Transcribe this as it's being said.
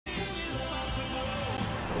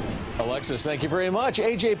Alexis, thank you very much.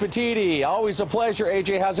 AJ Petitti, always a pleasure.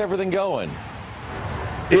 AJ, how's everything going?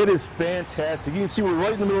 It is fantastic. You can see we're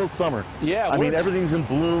right in the middle of summer. Yeah. I mean, everything's in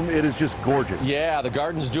bloom. It is just gorgeous. Yeah, the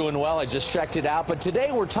garden's doing well. I just checked it out. But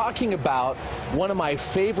today we're talking about one of my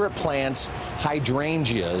favorite plants,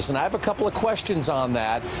 hydrangeas. And I have a couple of questions on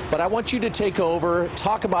that. But I want you to take over,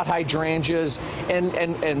 talk about hydrangeas, and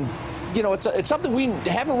you know, it's something we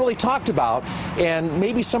haven't really talked about, and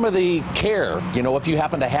maybe some of the care, you know, if you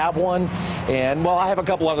happen to have one. And, well, I have a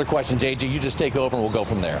couple other questions, AJ. You just take over and we'll go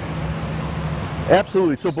from there.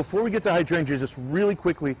 Absolutely. So before we get to hydrangeas, just really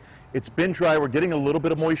quickly, it's been dry. We're getting a little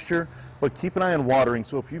bit of moisture, but keep an eye on watering.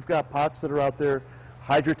 So if you've got pots that are out there,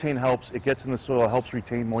 Hydrangea helps. It gets in the soil, helps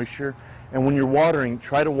retain moisture. And when you're watering,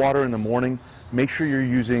 try to water in the morning. Make sure you're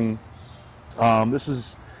using, this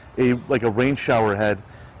is like a rain shower head,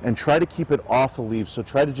 and try to keep it off the leaves. So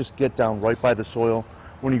try to just get down right by the soil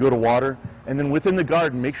when you go to water. And then within the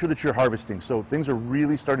garden, make sure that you're harvesting. So things are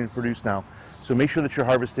really starting to produce now. So make sure that you're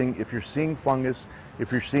harvesting. If you're seeing fungus,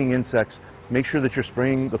 if you're seeing insects, make sure that you're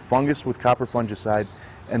spraying the fungus with copper fungicide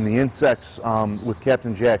and the insects with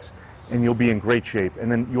Captain Jack's, and you'll be in great shape.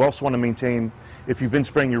 And then you also want to maintain, if you've been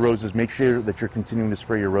spraying your roses, make sure that you're continuing to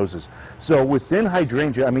spray your roses. So within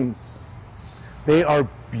hydrangea, I mean, they are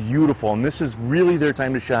beautiful, and this is really their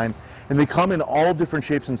time to shine. And they come in all different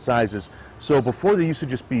shapes and sizes. So before, they used to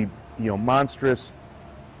just be, you know, monstrous.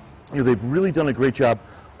 You know, they've really done a great job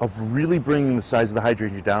of really bringing the size of the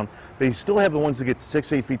hydrangea down. They still have the ones that get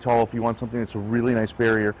 6-8 feet tall if you want something that's a really nice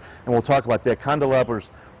barrier, and we'll talk about that. Candelabra's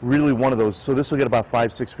really one of those. So this will get about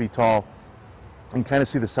 5-6 feet tall, and kind of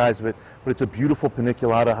see the size of it. But it's a beautiful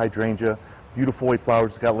paniculata hydrangea, beautiful white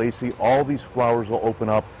flowers. It's got lacy. All these flowers will open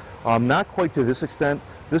up. Not quite to this extent.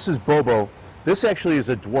 This is Bobo. This actually is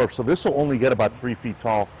a dwarf, so this will only get about 3 feet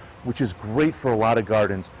tall, which is great for a lot of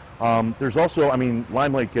gardens. There's also, I mean,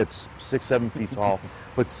 limelight gets 6-7 feet tall,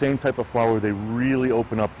 but same type of flower. They really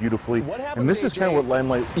open up beautifully. What happens, and this AJ, is kind of what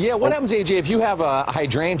limelight... Yeah, what happens, AJ, if you have a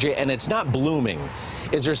hydrangea and it's not blooming?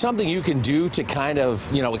 Is there something you can do to kind of,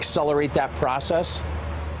 you know, accelerate that process?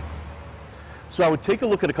 So I would take a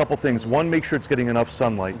look at a couple things. One, make sure it's getting enough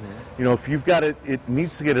sunlight. You know, if you've got it, it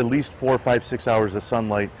needs to get at least 4, 5, 6 hours of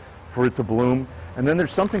sunlight for it to bloom. And then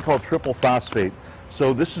there's something called triple phosphate.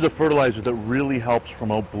 So this is a fertilizer that really helps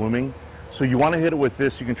promote blooming. So you want to hit it with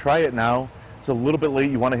this. You can try it now. It's a little bit late.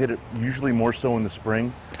 You want to hit it usually more so in the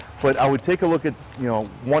spring. But I would take a look at, you know,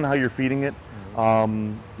 one, how you're feeding it,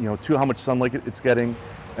 you know, two, how much sunlight it's getting,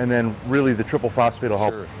 and then really the triple phosphate will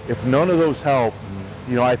help. Sure. If none of those help,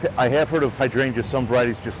 you know, I have heard of hydrangeas, some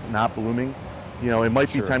varieties just not blooming. You know, it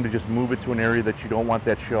might be time to just move it to an area that you don't want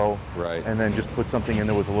that show, right, and then just put something in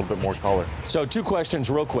there with a little bit more color. So 2 questions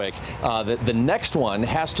real quick. The next one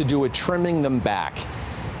has to do with trimming them back.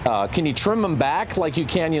 Can you trim them back like you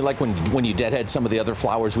can, like when you deadhead some of the other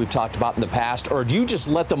flowers we've talked about in the past, or do you just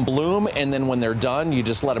let them bloom and then when they're done you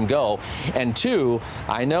just let them go? And 2,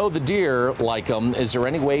 I know the deer like them. Is there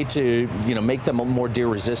any way to, you know, make them more deer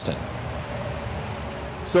resistant?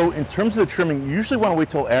 So in terms of the trimming, you usually want to wait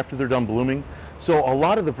till after they're done blooming. So a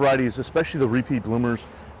lot of the varieties, especially the repeat bloomers,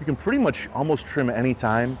 you can pretty much almost trim any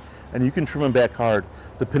time, and you can trim them back hard.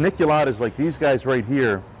 The paniculatas, like these guys right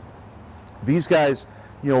here, these guys,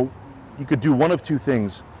 you know, you could do one of 2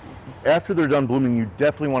 things. After they're done blooming, you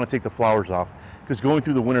definitely want to take the flowers off, because going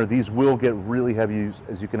through the winter, these will get really heavy,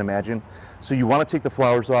 as you can imagine. So you want to take the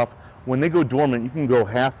flowers off. When they go dormant, you can go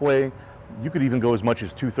halfway. You could even go as much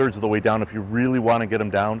as 2/3 of the way down if you really want to get them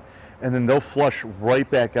down, and then they'll flush right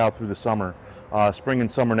back out through the summer, spring and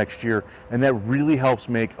summer next year, and that really helps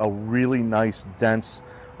make a really nice, dense,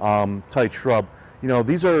 tight shrub. You know,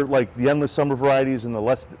 these are like the endless summer varieties and the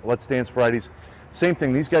let's dance varieties. Same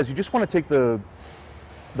thing. These guys, you just want to take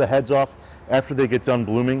the heads off after they get done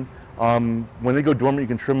blooming. When they go dormant, you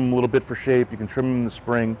can trim them a little bit for shape. You can trim them in the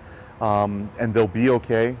spring, and they'll be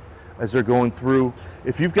okay as they're going through.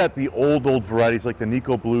 If you've got the old varieties like the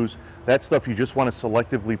Nico Blues, that stuff you just want to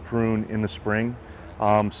selectively prune in the spring.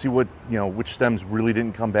 See what, you know, which stems really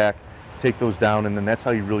didn't come back, take those down, and then that's how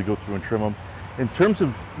you really go through and trim them. In terms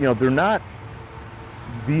of, you know, they're not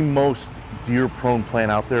the most deer prone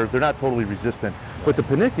plant out there. They're not totally resistant, but the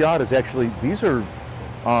paniculatas actually, these are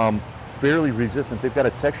fairly resistant. They've got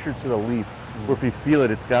a texture to the leaf where if you feel it,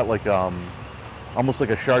 it's got like almost like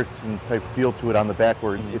a Sharpton type feel to it on the back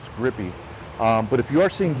where it's grippy. But if you are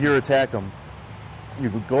seeing deer attack them, you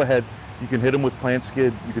can go ahead, you can hit them with plant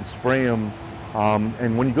skid, you can spray them,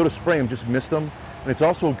 and when you go to spray them, just mist them. And it's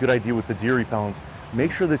also a good idea with the deer repellents,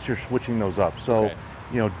 make sure that you're switching those up. So,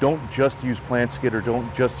 you know, don't just use plant skid or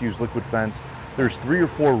don't just use liquid fence. There's 3 or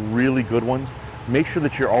 4 really good ones. Make sure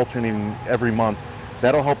that you're alternating every month.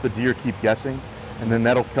 That'll help the deer keep guessing, and then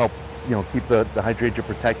that'll help, you know, keep the hydrangea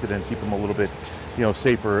protected and keep them a little bit, you know,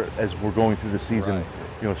 safer as we're going through the season. Right.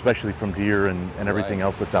 You know, especially from deer and everything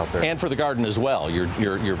else that's out there. And for the garden as well. Your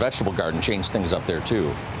vegetable garden changed things up there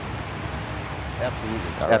too. Absolutely.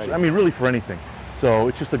 All right. I mean, really for anything. So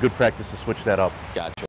it's just a good practice to switch that up. Gotcha.